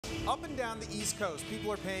Up and down the East Coast,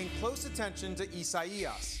 people are paying close attention to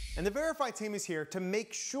Isaias. And the Verify team is here to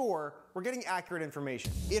make sure we're getting accurate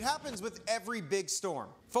information. It happens with every big storm.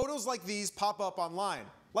 Photos like these pop up online.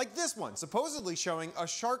 Like this one, supposedly showing a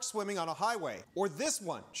shark swimming on a highway. Or this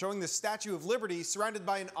one, showing the Statue of Liberty surrounded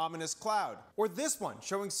by an ominous cloud. Or this one,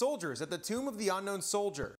 showing soldiers at the tomb of the unknown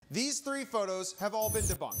soldier. These three photos have all been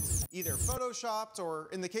debunked. Either photoshopped, or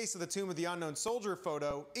in the case of the tomb of the unknown soldier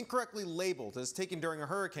photo, incorrectly labeled as taken during a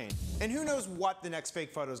hurricane. And who knows what the next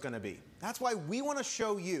fake photo is going to be. That's why we want to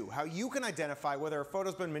show you how you can identify whether a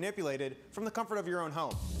photo's been manipulated from the comfort of your own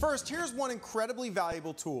home. First, here's one incredibly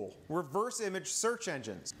valuable tool: reverse image search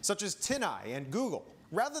engines, such as TinEye and Google.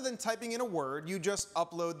 Rather than typing in a word, you just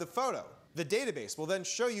upload the photo. The database will then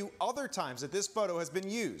show you other times that this photo has been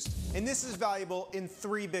used. And this is valuable in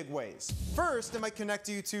three big ways. First, it might connect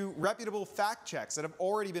you to reputable fact checks that have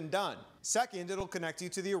already been done. Second, it'll connect you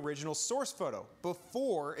to the original source photo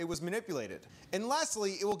before it was manipulated. And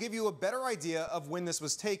lastly, it will give you a better idea of when this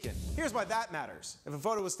was taken. Here's why that matters. If a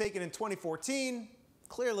photo was taken in 2014,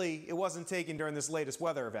 clearly, it wasn't taken during this latest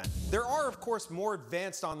weather event. There are, of course, more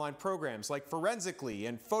advanced online programs like Forensically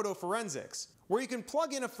and Photo Forensics, where you can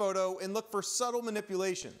plug in a photo and look for subtle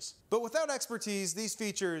manipulations. But without expertise, these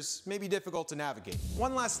features may be difficult to navigate.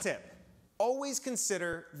 One last tip: always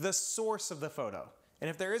consider the source of the photo. And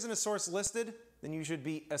if there isn't a source listed, then you should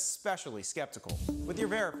be especially skeptical. With your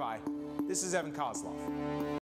Verify, this is Evan Kozlov.